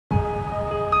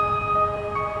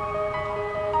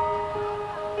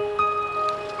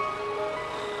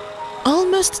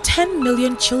Almost 10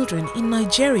 million children in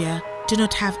Nigeria do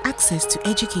not have access to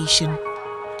education.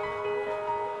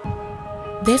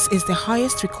 This is the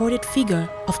highest recorded figure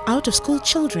of out-of-school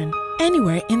children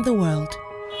anywhere in the world.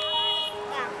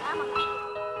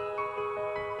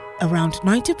 Around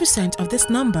 90% of this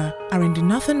number are in the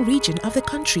northern region of the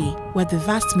country, where the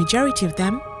vast majority of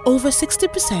them, over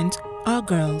 60%, are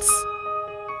girls.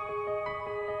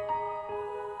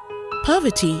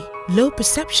 Poverty, low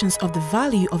perceptions of the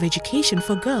value of education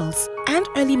for girls, and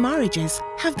early marriages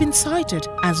have been cited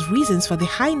as reasons for the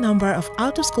high number of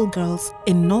out-of-school girls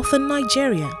in northern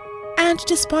Nigeria. And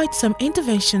despite some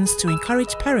interventions to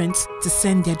encourage parents to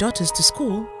send their daughters to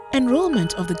school,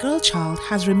 enrollment of the girl child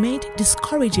has remained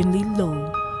discouragingly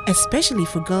low, especially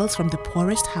for girls from the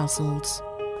poorest households.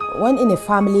 When in a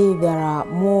family there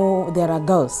are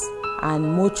girls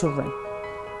and more children,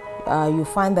 you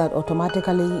find that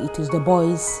automatically it is the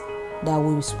boys that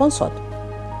will be sponsored.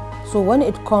 So when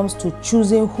it comes to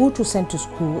choosing who to send to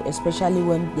school, especially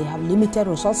when they have limited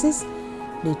resources,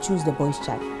 they choose the boy's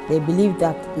child. They believe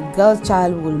that the girl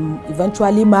child will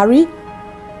eventually marry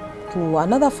to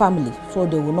another family, so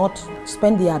they will not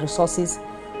spend their resources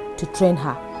to train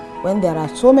her. When there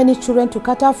are so many children to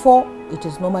cater for, it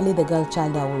is normally the girl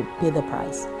child that will pay the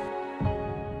price.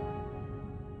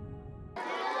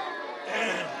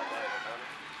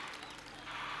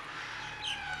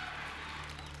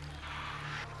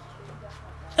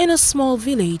 In a small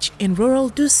village in rural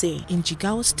Duse in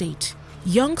Jigawa state,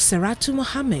 young Saratu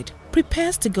Mohammed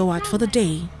prepares to go out for the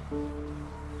day.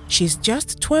 She's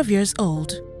just 12 years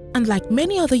old, and like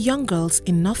many other young girls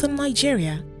in northern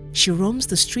Nigeria, she roams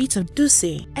the streets of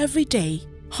Duse every day,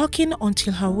 hawking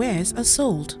until her wares are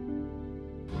sold.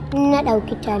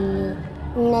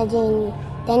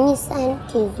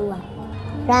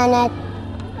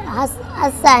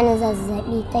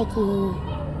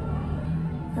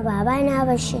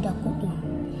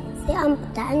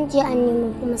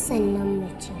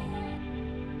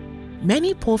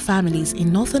 Many poor families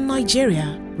in northern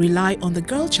Nigeria rely on the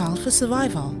girl child for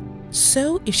survival.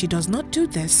 So if she does not do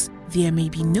this, there may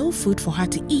be no food for her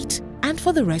to eat and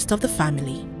for the rest of the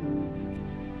family.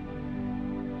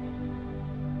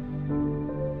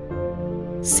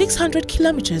 "600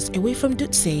 kilometers away from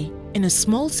Dutse, in a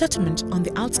small settlement on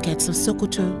the outskirts of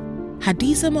Sokoto,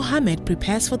 Hadiza Mohammed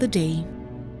prepares for the day.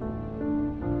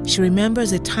 She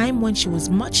remembers a time when she was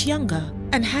much younger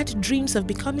and had dreams of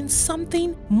becoming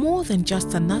something more than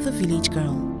just another village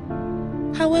girl.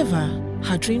 However,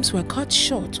 her dreams were cut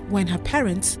short when her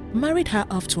parents married her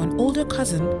off to an older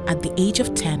cousin at the age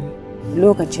of 10.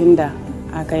 Lokacin da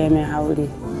aka yi min aure,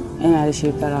 ina da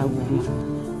shekara 10.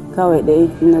 Kawai dai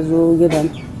na zo gidan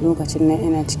lokacin nan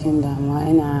ina cikin damuwa,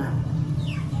 ina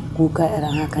kuka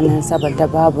irin haka nan saboda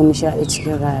babu nishaɗi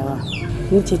cikin rayuwa.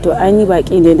 Ni ce to an yi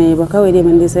baki da nayi ba, kawai dai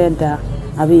mun dai sayar da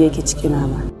abin yake cikin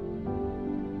ba.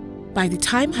 By the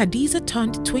time Hadiza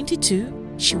turned 22,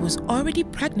 she was already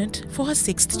pregnant for her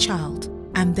 6th child.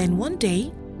 And then one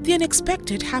day, the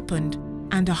unexpected happened,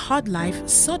 and a hard life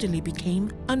suddenly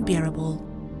became unbearable.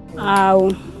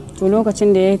 To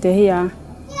lokacin da ya tahiya,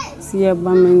 sai ya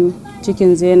ba min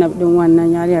cikin Zainab din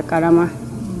wannan yariya karama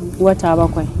wata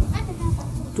 7.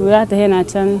 To ya tahiya na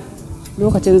can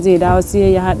lokacin zai dawo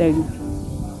sai ya hadari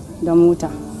da mota.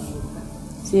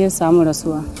 Sai ya samu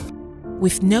rasuwa.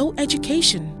 With no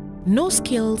education, no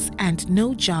skills and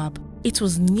no job, it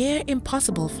was near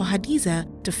impossible for Hadiza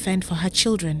to fend for her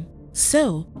children.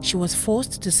 So, she was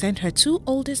forced to send her 2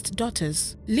 oldest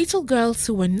daughters, little girls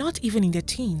who were not even in their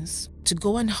teens, to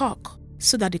go and hawk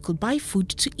so that they could buy food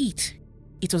to eat.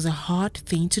 It was a hard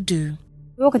thing to do.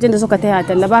 Lokacin da suka taya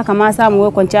talla ba ka ma samu wai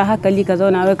kwanciya hankali ka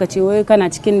zauna wai ka ce wai kana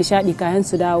cikin nishadi kayan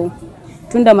su dawo.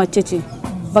 Tunda mace ce,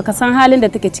 baka san halin da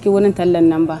take ciki wurin tallan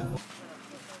nan ba.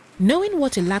 Knowing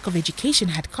what a lack of education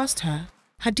had cost her,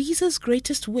 Hadiza's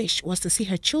greatest wish was to see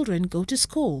her children go to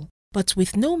school. But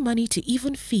with no money to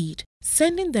even feed,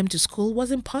 sending them to school was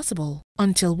impossible.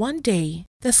 Until one day,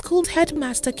 the school's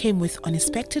headmaster came with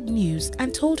unexpected news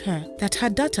and told her that her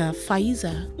daughter,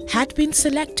 Faiza, had been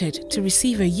selected to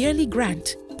receive a yearly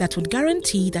grant that would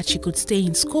guarantee that she could stay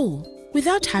in school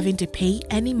without having to pay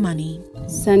any money.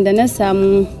 Sanda na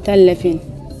samu tallafin,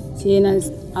 sai na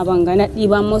abanga na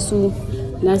ɗiba musu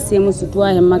na sai musu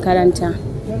tuwayen makaranta.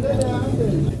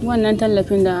 Wannan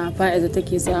tallafin da Faiza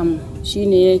take samu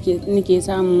shine nake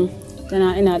samu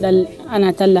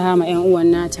ana tallaha ma 'yan uwan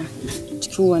nata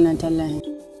cikin wannan tallafin.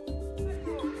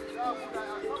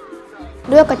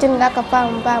 Lokacin da aka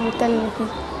fara ba mu tallafi,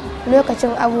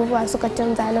 lokacin abubuwa suka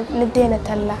canza na daina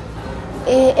talla.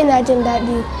 Ina jin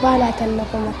daɗi ba na talla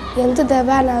kuma. Yanzu da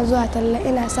ba na zuwa talla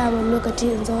ina samun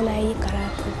lokaci in zauna yi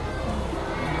karatu.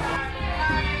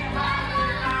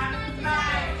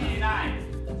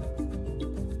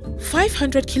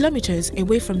 500 kilometers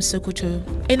away from Sokoto,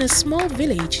 in a small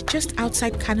village just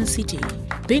outside Kano city,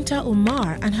 Binta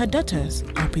Umar and her daughters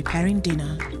are preparing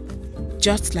dinner.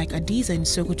 Just like Hadiza in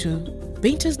Sokoto,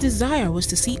 Binta's desire was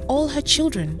to see all her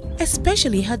children,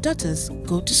 especially her daughters,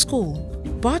 go to school.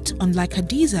 But unlike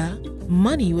Hadiza,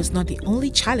 money was not the only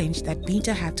challenge that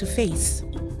Binta had to face.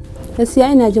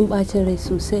 Gaskiya ina jin bacin rai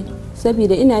sosai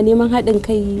saboda ina neman haɗin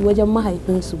kai wajen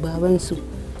mahaifinsu babansu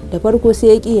da farko sai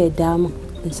ya ƙi yarda min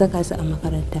in saka su a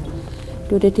makaranta.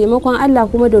 To da taimakon Allah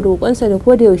kuma da roƙonsa da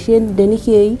koda yaushe da nake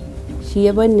yi shi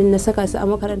ya bani na saka su a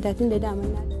makaranta tun da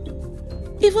daman na.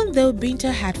 Even though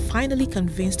Binta had finally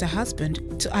convinced her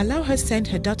husband to allow her send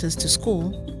her daughters to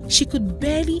school, she could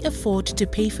barely afford to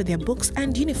pay for their books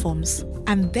and uniforms.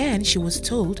 And then she was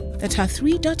told that her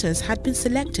 3 daughters had been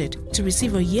selected to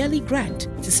receive a yearly grant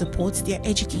to support their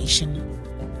education.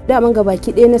 Daman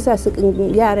gabaki ɗaya na sa su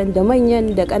yaran da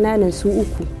manyan da ƙananan su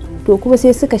uku. To kuma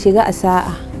sai suka shiga a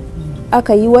sa'a.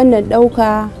 Aka yi wannan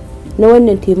ɗauka na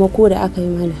wannan taimako da aka yi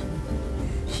mana.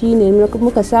 Shi ne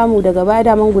muka samu daga baya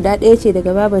daman guda ɗaya ce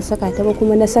daga baya ban saka ta ba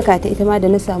kuma na saka ta ita ma da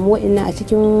na samu wa'innan a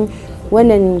cikin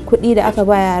wannan kuɗi da aka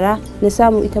ba yara na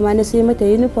samu ita ma na sai mata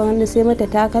uniform na sai mata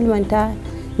takalmanta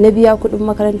na biya kuɗin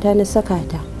makaranta na saka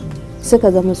ta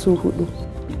suka zama su 4.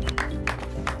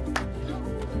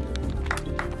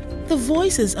 The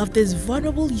voices of these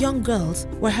vulnerable young girls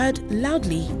were heard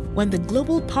loudly when the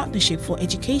Global Partnership for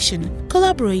Education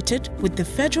collaborated with the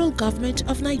federal government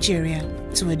of Nigeria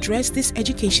to address these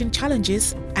education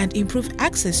challenges and improve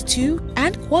access to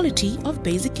and quality of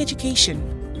basic education.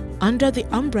 Under the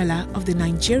umbrella of the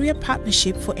Nigeria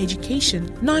Partnership for Education,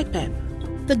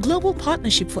 NIPEP, the Global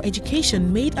Partnership for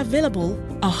Education made available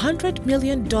a $100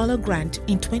 million grant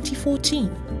in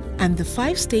 2014, and the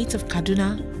 5 states of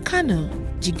Kaduna, Kano,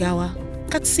 Jigawa,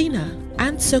 Katsina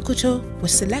and Sokoto were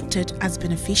selected as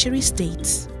beneficiary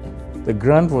states. The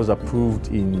grant was approved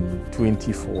in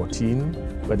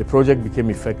 2014, but the project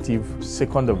became effective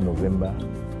 2nd of November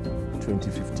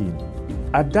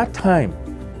 2015. At that time,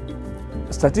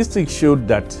 statistics showed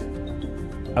that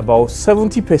about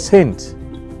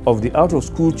 70% of the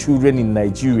out-of-school children in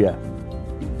Nigeria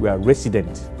were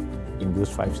resident in those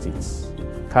 5 states: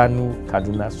 Kano,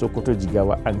 Kaduna, Sokoto,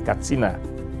 Jigawa, and Katsina.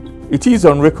 It is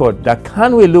on record that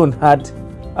Kano alone had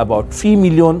about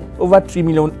over 3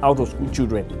 million out-of-school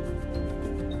children.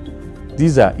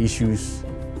 These are issues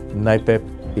NIPEP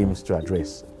aims to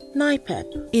address.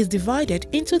 NIPEP is divided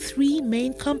into 3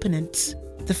 main components.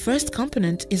 The first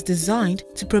component is designed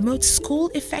to promote school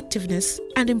effectiveness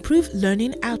and improve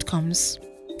learning outcomes.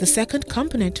 The second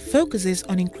component focuses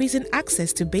on increasing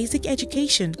access to basic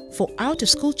education for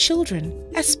out-of-school children,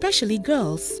 especially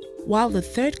girls, while the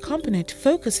third component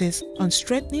focuses on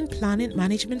strengthening planning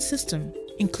management system,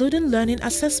 including learning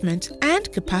assessment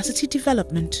and capacity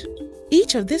development.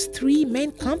 Each of these 3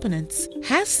 main components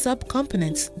has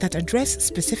sub-components that address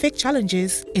specific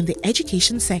challenges in the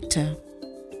education sector.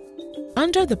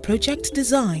 Under the project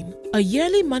design, a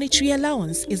yearly monetary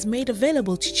allowance is made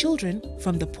available to children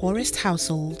from the poorest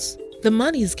households. The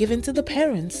money is given to the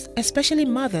parents, especially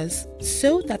mothers,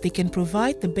 so that they can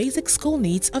provide the basic school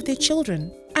needs of their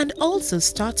children and also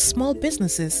start small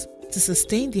businesses to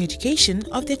sustain the education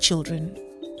of their children.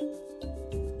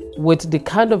 With the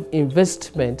kind of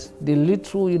investment, the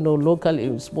little,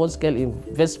 local small-scale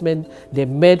investment they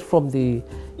made from the,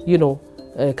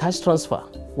 cash transfer.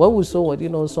 When we saw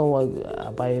what, someone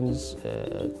buying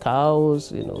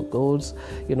cows, goats,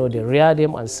 they rear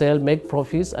them and sell, make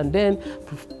profits, and then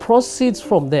proceeds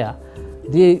from there.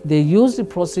 They use the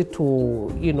proceeds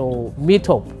to, meet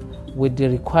up with the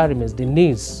requirements, the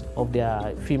needs of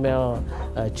their female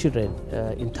children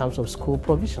in terms of school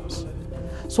provisions.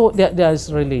 So there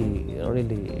is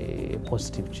really a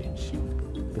positive change.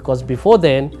 Because before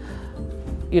then,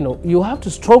 you have to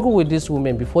struggle with these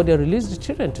women before they release the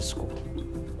children to school.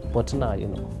 But now,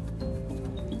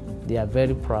 they are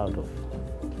very proud of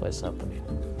what's happening.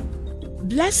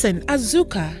 Blessing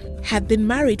Azuka had been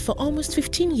married for almost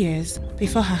 15 years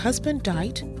before her husband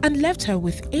died and left her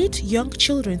with 8 young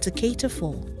children to cater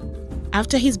for.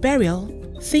 After his burial,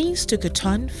 things took a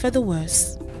turn for the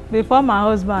worse. Before my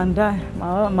husband died,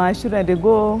 my children, they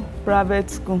go private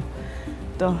school.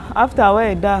 So after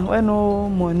I died, when no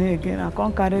money again, I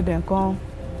can't carry them come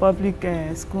public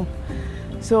school.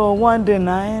 So one day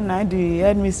night, the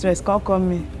headmistress can't call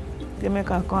me. They make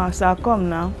her come. So I come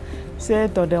now. Say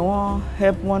that they want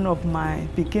help one of my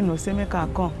pikin. Say make her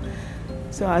come.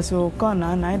 So as we come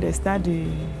now, they start the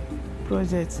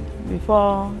project.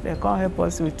 Before they can't help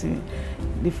us with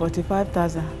the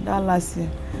 45,000 that last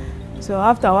year. So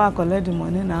after I collect the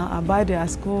money now, I buy their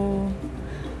school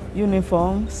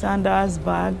uniform, sandals,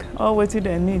 bag, all what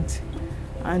they need.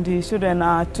 And the children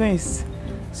are twins.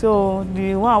 So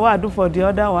the one what I do for the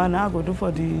other one, I go do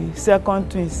for the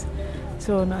second twins.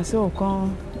 So now so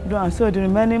come do, and so the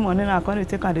remaining money I can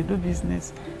take and they do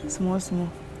business small.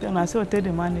 Then I so take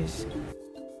the manage.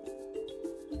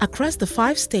 Across the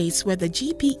 5 states where the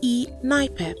GPE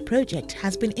NIPEP project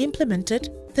has been implemented,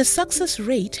 the success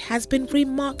rate has been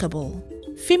remarkable.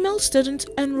 Female student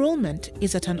enrollment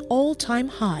is at an all-time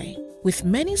high, with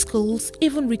many schools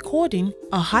even recording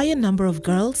a higher number of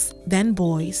girls than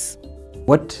boys.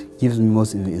 What gives me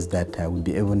most is that I will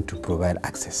be able to provide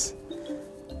access.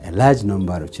 A large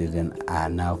number of children are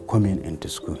now coming into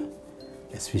school,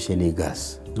 especially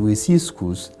girls. We see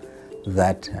schools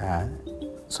that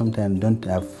sometimes don't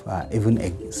have even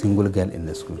a single girl in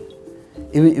the school.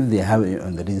 Even if they have it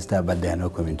on the register, but they are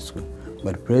not coming to school.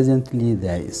 But presently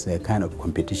there is a kind of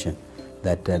competition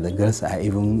that the girls are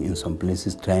even in some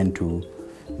places trying to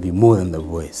be more than the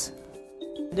boys.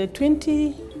 The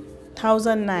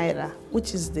 20,000 naira,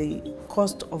 which is the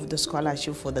cost of the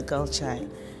scholarship for the girl child,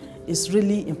 is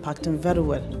really impacting very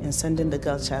well in sending the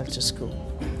girl child to school.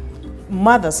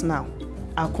 Mothers now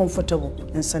are comfortable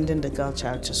in sending the girl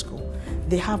child to school.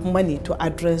 They have money to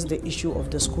address the issue of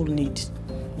the school need.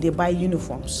 They buy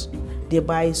uniforms, they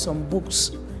buy some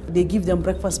books, they give them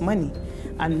breakfast money.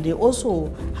 And they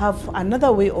also have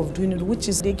another way of doing it, which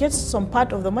is they get some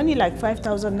part of the money, like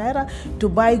 5,000 naira, to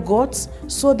buy goats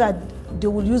so that they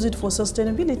will use it for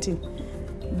sustainability.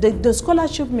 The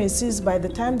scholarship may cease by the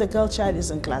time the girl child is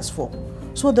in class 4.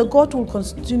 So the goat will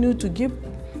continue to give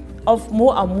off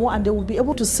more and more, and they will be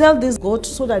able to sell this goat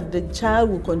so that the child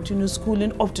will continue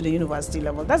schooling up to the university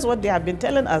level. That's what they have been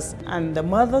telling us. And the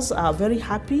mothers are very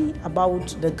happy about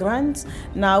the grants.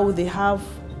 Now they have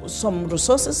some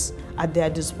resources at their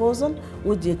disposal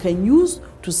which they can use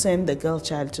to send the girl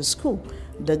child to school.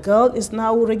 The girl is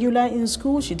now regular in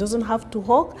school, she doesn't have to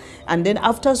hawk, and then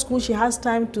after school she has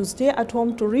time to stay at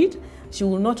home to read. She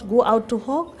will not go out to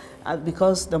hawk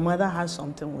because the mother has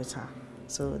something with her.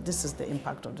 So this is the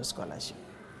impact of the scholarship.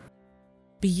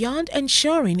 Beyond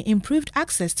ensuring improved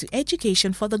access to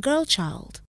education for the girl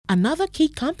child, another key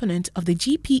component of the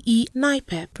GPE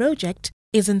NIPEP project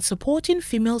is in supporting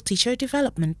female teacher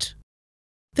development.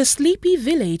 The sleepy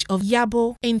village of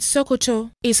Yabo in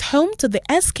Sokoto is home to the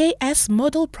SKS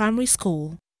Model Primary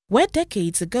School, where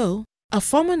decades ago, a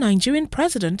former Nigerian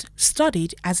president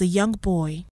studied as a young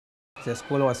boy. The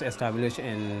school was established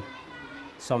in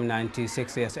some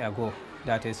 96 years ago,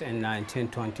 that is in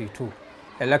 1922.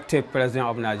 Elected president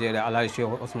of Nigeria, Sheikh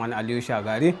Usman Aliyu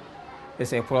Shagari,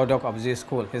 is a product of this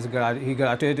school. He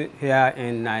graduated here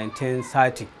in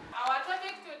 1930.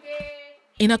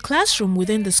 In a classroom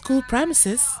within the school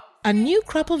premises, a new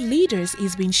crop of leaders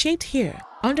is being shaped here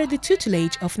under the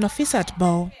tutelage of Nafisat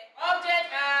Bal.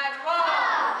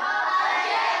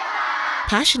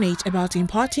 Passionate about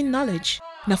imparting knowledge,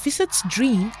 Nafisat's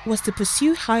dream was to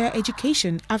pursue higher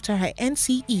education after her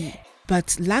NCE,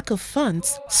 but lack of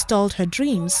funds stalled her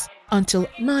dreams until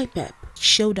NIPEP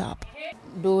showed up.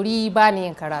 Dori ba ni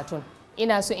yin karatun.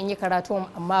 Ina so in yi karatun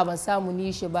amma ban samu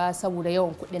ni shi ba saboda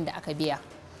yawan kuɗin da aka biya.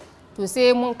 To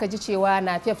sai mun kaji cewa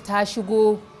NIPEP ta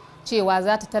shigo cewa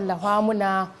za ta tallafa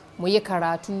muna mu yi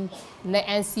karatu na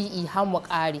NCE har mu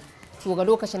ƙare. To ga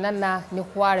lokacin nan na ni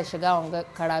fara shiga wanga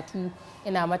karatu.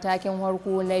 Ina matakin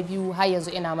farko na biyu har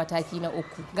yanzu ina mataki na 3.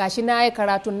 Gashi na yi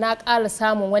karatu na ƙara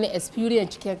samun wani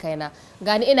experience cikin kaina.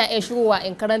 Gani ina iya shigowa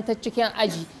in karanta cikin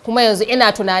aji kuma yanzu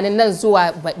ina tunanin nan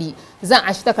zuwa baɗi zan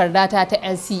ashi takardata ta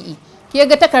NCE. Ke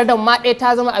ga takardar ma ɗaya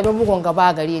ta zama abin bugun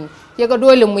gaba gare ni. Ke ga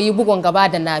dole mu yi bugun gaba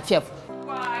da NIPEP.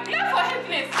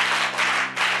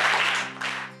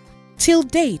 Till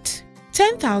date,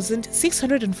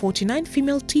 10,649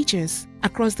 female teachers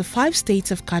across the 5 states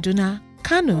of Kaduna,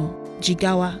 Kano,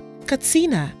 Jigawa,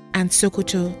 Katsina and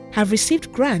Sokoto have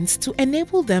received grants to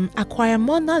enable them acquire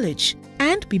more knowledge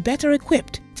and be better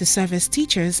equipped to serve as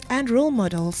teachers and role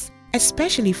models,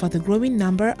 especially for the growing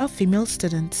number of female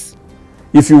students.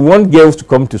 If you want girls to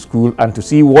come to school and to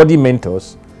see worthy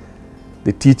mentors,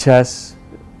 the teachers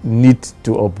need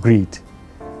to upgrade.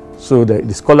 So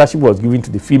the scholarship was given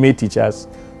to the female teachers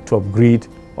to upgrade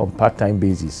on part-time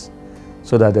basis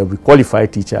so that there will be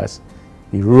qualified teachers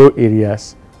in rural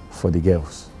areas for the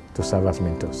girls to serve as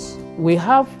mentors. We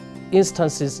have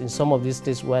instances in some of these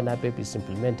states where NIPEP is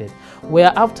implemented,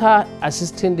 where after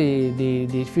assisting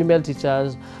the female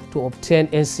teachers to obtain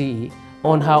NCE,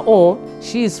 on her own,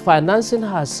 she is financing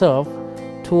herself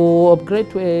to upgrade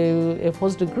to a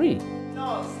first degree.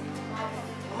 Nose,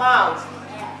 mouth,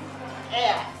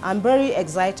 air. I'm very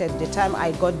excited the time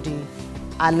I got the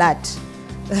alert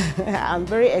I'm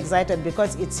very excited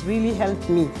because it's really helped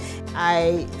me.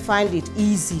 I find it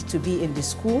easy to be in the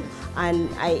school, and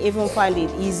I even find it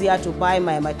easier to buy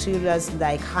my materials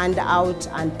like handout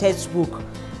and textbook.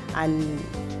 And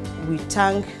we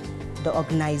thank the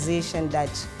organization that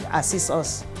assists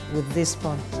us with this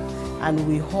fund, and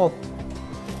we hope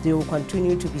they will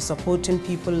continue to be supporting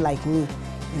people like me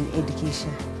in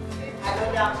education.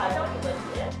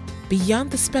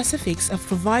 Beyond the specifics of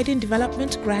providing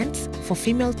development grants for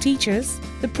female teachers,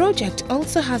 the project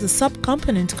also has a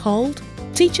sub-component called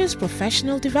Teachers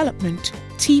Professional Development,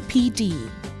 TPD.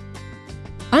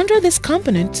 Under this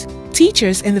component,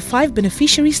 teachers in the 5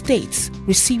 beneficiary states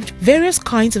received various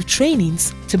kinds of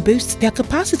trainings to boost their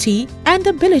capacity and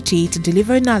ability to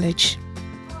deliver knowledge.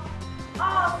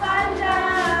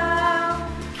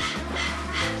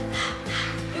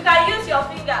 You can use your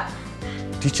finger.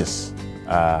 Teachers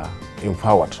are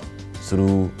empowered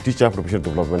through teacher professional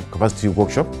development capacity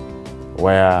workshop,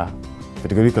 where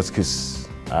pedagogical skills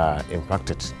are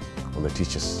impacted on the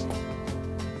teachers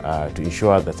to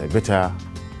ensure that a better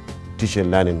teacher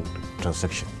learning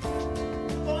transaction.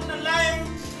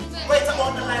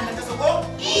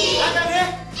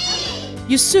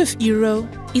 Yusuf Iro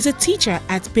is a teacher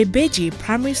at Bebeji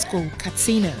Primary School,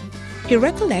 Katsina. He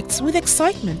recollects with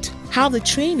excitement how the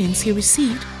trainings he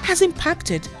received has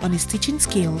impacted on his teaching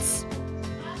skills.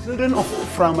 Children of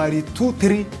primary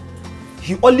 2-3,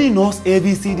 he only knows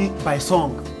ABCD by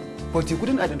song, but he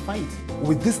couldn't identify it.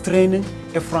 With this training,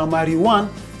 a primary 1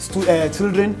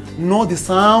 children know the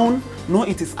sound, know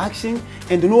its action,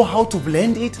 and know how to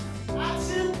blend it.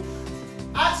 Action,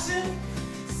 action,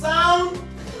 sound,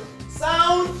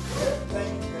 sound.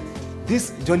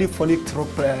 This Jolly Phonic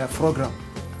program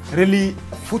really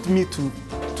put me to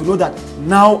know that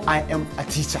now I am a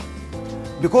teacher.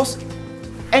 Because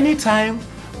anytime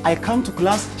I come to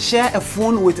class, share a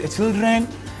phone with the children,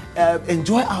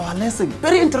 enjoy our lesson.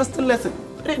 Very interesting lesson,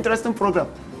 very interesting program.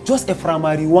 Just a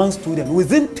primary 1 student,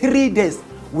 within 3 days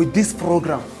with this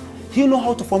program, he knows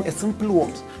how to form a simple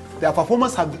word. Their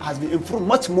performance has been improved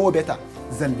much more better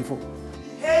than before.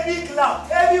 Heavy clap,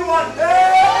 everyone.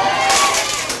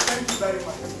 Thank you very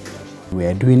much. We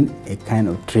are doing a kind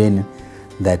of training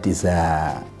that is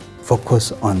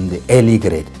focused on the early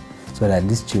grade, so that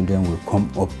these children will come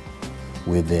up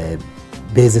with the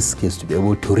basic skills to be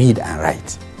able to read and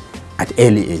write at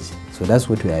early age. So that's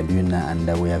what we are doing now, and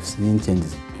we have seen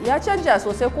changes. Ya canja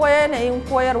sosai ko yanayin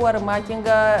koyarwar ma kin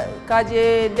ga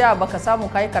kaje da baka samu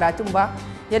kai karatun ba,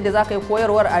 yadda za ka yi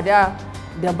koyarwar a da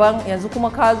daban, yanzu kuma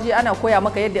ka je ana koya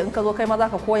maka yadda in ka zo kai ma za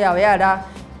ka koya wa yara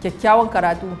kyakkyawan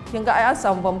karatu. Kin ga ai an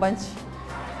samu bambanci.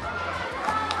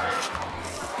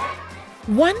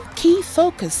 One key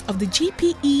focus of the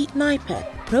GPE NIPEP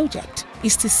project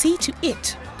is to see to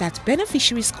it that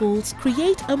beneficiary schools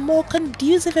create a more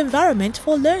conducive environment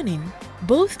for learning,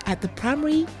 both at the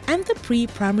primary and the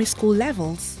pre-primary school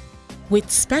levels, with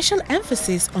special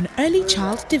emphasis on early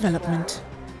child development.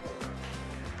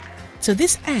 To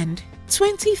this end,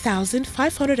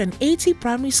 20,580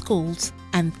 primary schools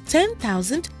and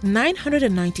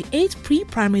 10,998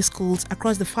 pre-primary schools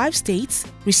across the 5 states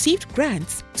received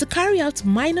grants to carry out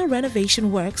minor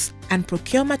renovation works and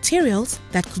procure materials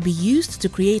that could be used to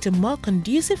create a more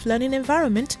conducive learning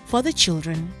environment for the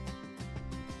children.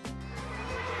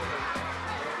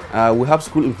 We have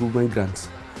school improvement grants.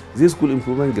 This school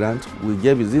improvement grant we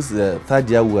gave, this is the 3rd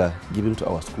year we are giving to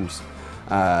our schools.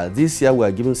 This year we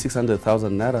are giving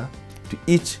 600,000 naira to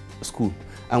each school,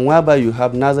 and whereby you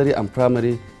have nursery and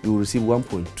primary, you will receive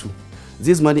 1.2.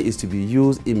 This money is to be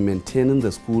used in maintaining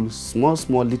the school, small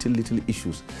little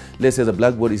issues. Let's say the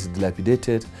blackboard is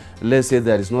dilapidated, let's say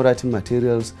there is no writing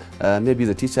materials, maybe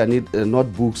the teacher needs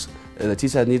notebooks, the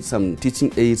teacher needs some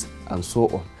teaching aids, and so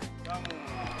on.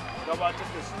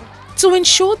 To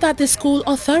ensure that the school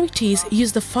authorities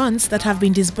use the funds that have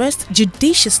been disbursed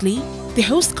judiciously, the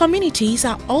host communities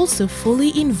are also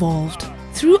fully involved.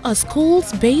 Through a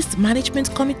schools-based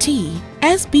management committee,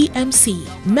 SBMC,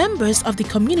 members of the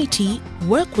community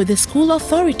work with the school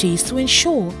authorities to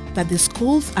ensure that the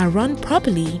schools are run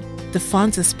properly, the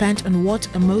funds are spent on what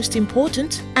are most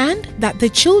important, and that the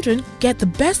children get the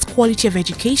best quality of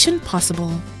education possible.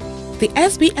 The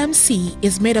SBMC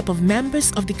is made up of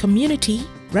members of the community,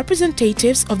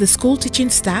 representatives of the school teaching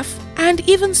staff, and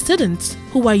even students,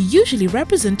 who are usually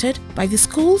represented by the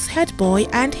school's head boy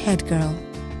and head girl.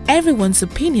 Everyone's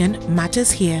opinion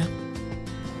matters here.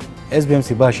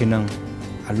 SBMC ba shi nan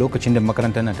a lokacin da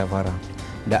makarantar na ta fara.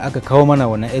 Da aka kawo mana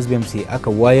wannan SBMC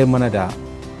aka wayar mana da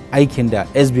aikin da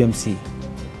SBMC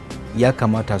ya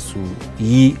kamata su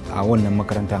yi a wannan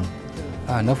makarantar.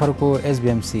 Na farko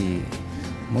SBMC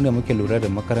mu ne muke lura da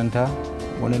makaranta,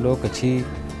 wani lokaci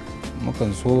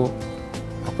mukan so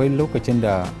akwai lokacin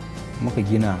da muka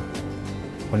gina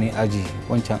wani aji,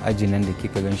 wancan aji nan da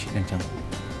kika gan shi ɗin can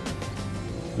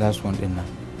last one ɗin nan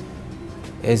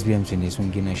SBMC ne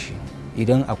sun gina shi.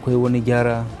 Idan akwai wani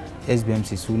gyara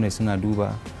SBMC su ne suna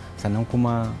duba, sannan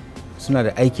kuma suna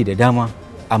da aiki da dama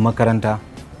a makaranta,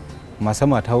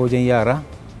 musamman ta wajen yara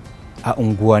a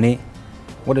unguwane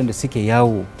waɗanda suke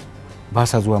yawo ba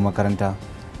sa zuwa makaranta.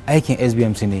 Aikin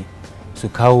SBMC ne su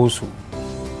kawo su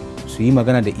yi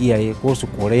magana da iyaye ko su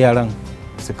kore yaran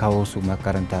su kawo su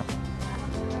makaranta.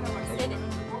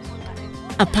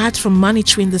 Apart from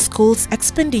monitoring the school's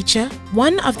expenditure,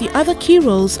 one of the other key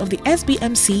roles of the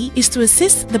SBMC is to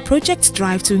assist the project's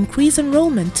drive to increase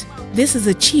enrollment. This is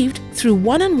achieved through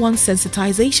one-on-one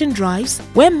sensitization drives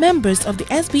where members of the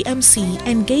SBMC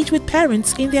engage with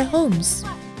parents in their homes.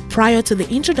 Prior to the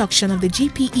introduction of the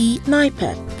GPE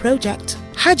NIPEP project,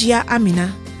 Hajia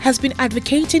Amina has been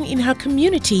advocating in her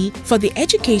community for the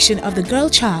education of the girl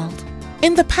child.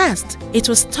 In the past, it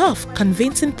was tough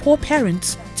convincing poor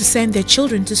parents to send their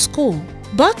children to school.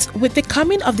 But with the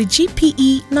coming of the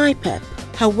GPE NIPEP,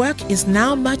 her work is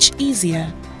now much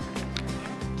easier.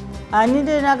 Ni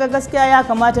dai naga gaskiya ya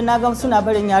kamata naga suna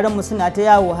barin yaran mu suna ta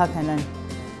yawo haka nan.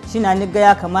 Shina ni ga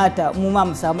ya kamata mu ma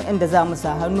mu samu inda za mu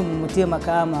sa hannu mu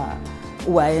taimaka ma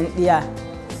uwayen diya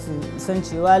su san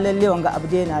cewa lalle wanga abu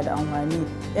dai yana da amfani.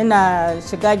 Ina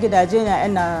shiga gidaje na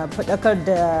ina fadakar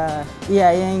da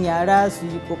iyayen yara su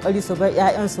yi kokari su bar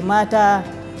ƴaƴansu mata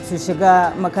su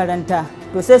shiga makaranta.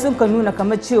 To sai sun ka nuna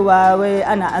kamar cewa wai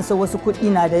ana ansa wasu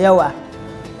kuɗi na da yawa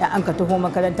an ka taho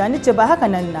makaranta. Ni ce ba haka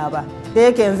nan na ba. Da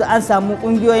yake yanzu an samu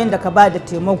ƙungiyoyin da ka ba da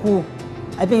taimako,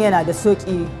 abin yana da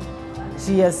sauƙi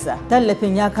shi yasa.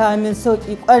 Tallafin ya kawo min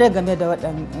sauƙi ƙwarai game da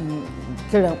waɗannan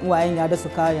kiran uwayen yara su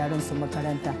kawo yaran su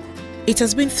makaranta. It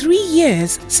has been 3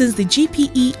 years since the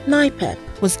GPE NIPEP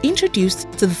was introduced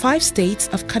to the 5 states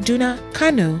of Kaduna,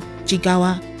 Kano,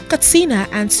 Jigawa, Katsina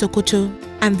and Sokoto,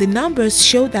 and the numbers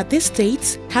show that these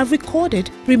states have recorded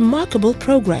remarkable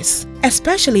progress,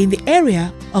 especially in the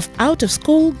area of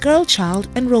out-of-school girl-child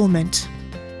enrollment.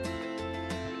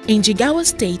 In Jigawa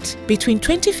State, between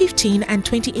 2015 and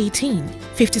 2018,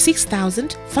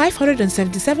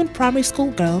 56,577 primary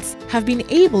school girls have been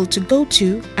able to go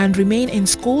to and remain in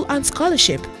school on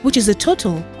scholarship, which is a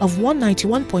total of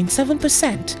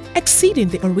 191.7%, exceeding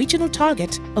the original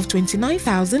target of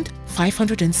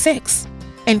 29,506.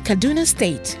 In Kaduna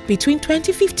State, between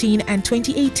 2015 and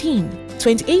 2018,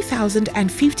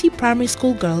 28,050 primary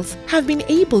school girls have been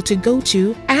able to go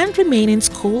to and remain in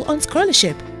school on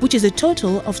scholarship, which is a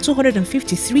total of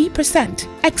 253%,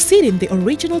 exceeding the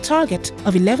original target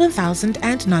of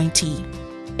 11,090.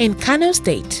 In Kano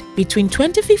State, between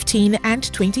 2015 and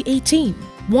 2018,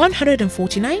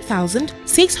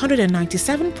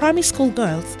 149,697 primary school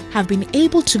girls have been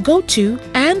able to go to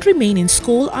and remain in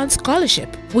school on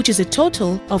scholarship, which is a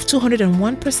total of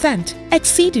 201%,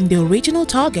 exceeding the original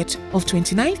target of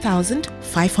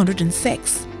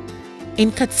 29,506.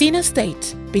 In Katsina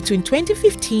State, between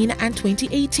 2015 and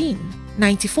 2018,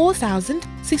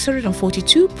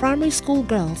 94,642 primary school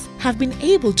girls have been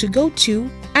able to go to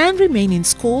and remain in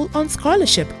school on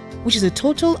scholarship, which is a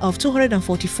total of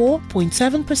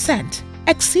 244.7%,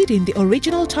 exceeding the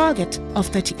original target of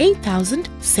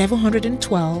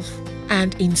 38,712.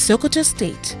 And in Sokoto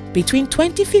State, between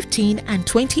 2015 and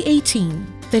 2018,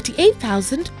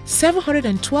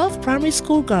 38,712 primary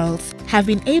school girls have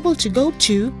been able to go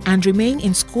to and remain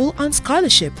in school on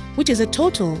scholarship, which is a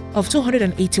total of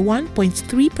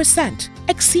 281.3%,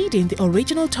 exceeding the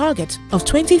original target of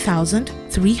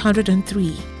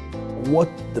 20,303. What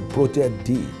the project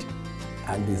did,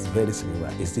 and is very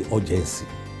significant, is the urgency.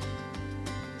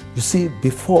 You see,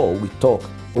 before we talk,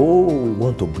 we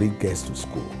want to bring girls to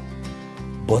school,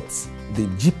 but the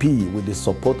GP, with the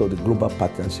support of the Global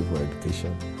Partnership for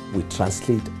Education, will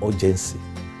translate urgency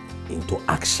into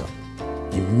action,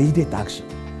 immediate action,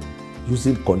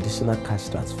 using conditional cash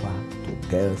transfer to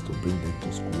girls to bring them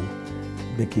to school,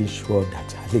 making sure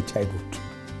that early childhood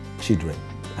children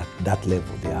at that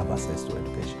level, they have access to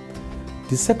education.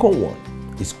 The second one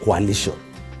is coalition.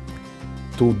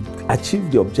 To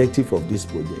achieve the objective of this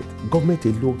project, government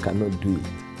alone cannot do it.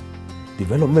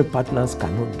 Development partners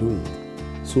cannot do it.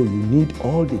 So you need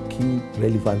all the key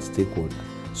relevant stakeholders.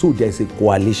 So there is a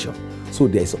coalition. So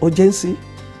there is urgency,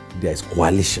 there is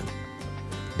coalition.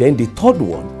 Then the third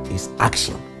one is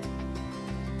action.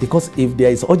 Because if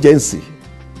there is urgency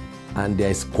and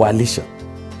there is coalition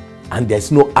and there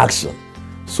is no action,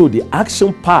 so the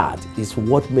action part is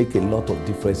what makes a lot of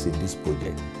difference in this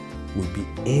project. We'll be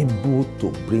able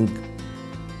to bring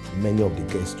many of the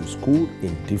girls to school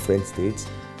in different states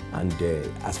And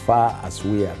as far as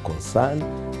we are concerned,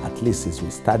 at least since we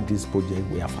start this project,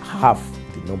 we have half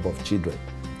the number of children,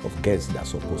 of girls that are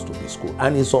supposed to be in school.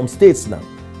 And in some states now,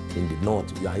 in the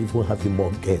north, you are even having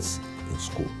more girls in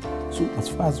school. So as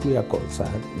far as we are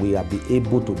concerned, we are be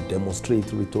able to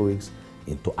demonstrate rhetorics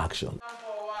into action.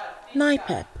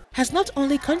 NIPEP has not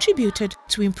only contributed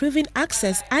to improving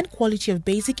access and quality of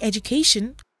basic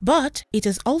education, but it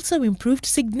has also improved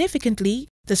significantly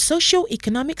the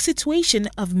socio-economic situation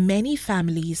of many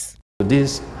families.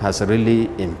 This has really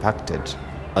impacted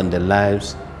on the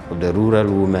lives of the rural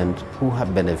women who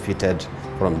have benefited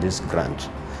from this grant.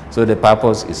 So the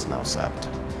purpose is now served.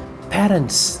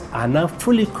 Parents are now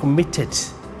fully committed,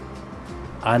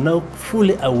 are now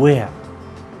fully aware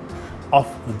of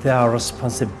their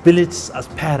responsibilities as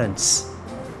parents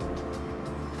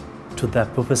to their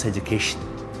purpose education.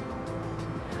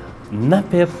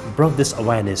 NIPEP brought this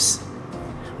awareness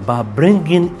by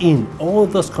bringing in all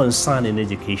those concerned in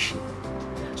education.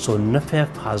 So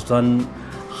NIPEP has done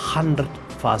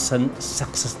 100%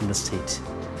 success in the state,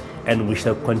 and we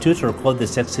shall continue to record the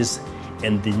success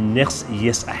in the next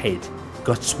years ahead,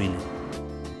 God's willing.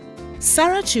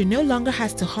 Sarah too no longer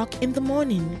has to hawk in the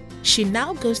morning. She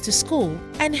now goes to school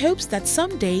and hopes that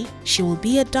someday she will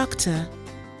be a doctor.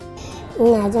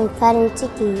 Ina jin farin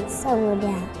ciki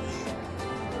saboda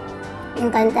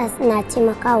inganta suna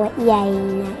taimakawa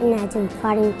iyayena, ina jin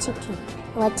farin ciki.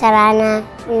 Wata rana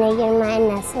ina girma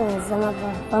ina so in zama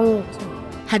babban mutum.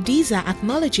 Hadiza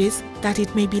acknowledges that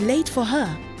it may be late for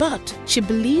her, but she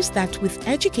believes that with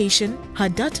education, her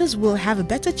daughters will have a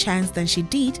better chance than she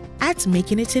did at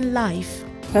making it in life.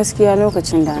 Gaskiya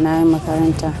lokacin da na yi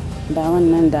makaranta, da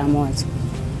wannan damuwa ce,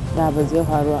 da ba zai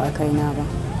faru a kaina ba.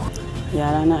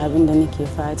 Yara na abin da nake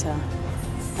fata,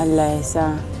 Allah ya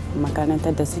sa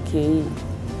makarantar da suke yi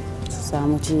su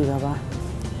samu ci gaba.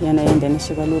 Yanayin da na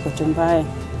shiga lokacin baya,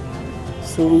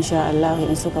 su insha Allah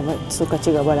in suka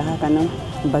ci gaba da haka nan,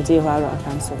 ba zai faru a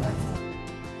kansu ba.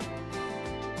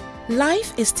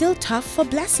 Life is still tough for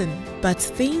Blessing, but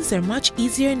things are much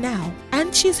easier now,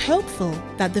 and she's hopeful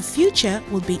that the future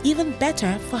will be even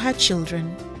better for her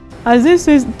children. As these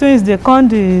twins they come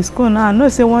to school now, I know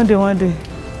say one day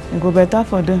it go better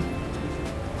for them.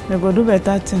 They go do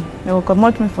better thing. They will come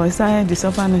out me for inside the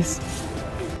sufferness.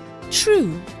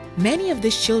 True, many of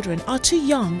these children are too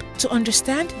young to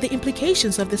understand the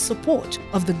implications of the support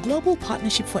of the Global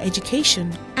Partnership for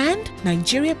Education and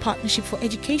Nigeria Partnership for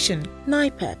Education,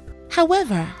 NIPEP.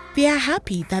 However, they are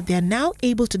happy that they are now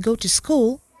able to go to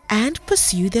school and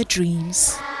pursue their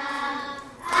dreams.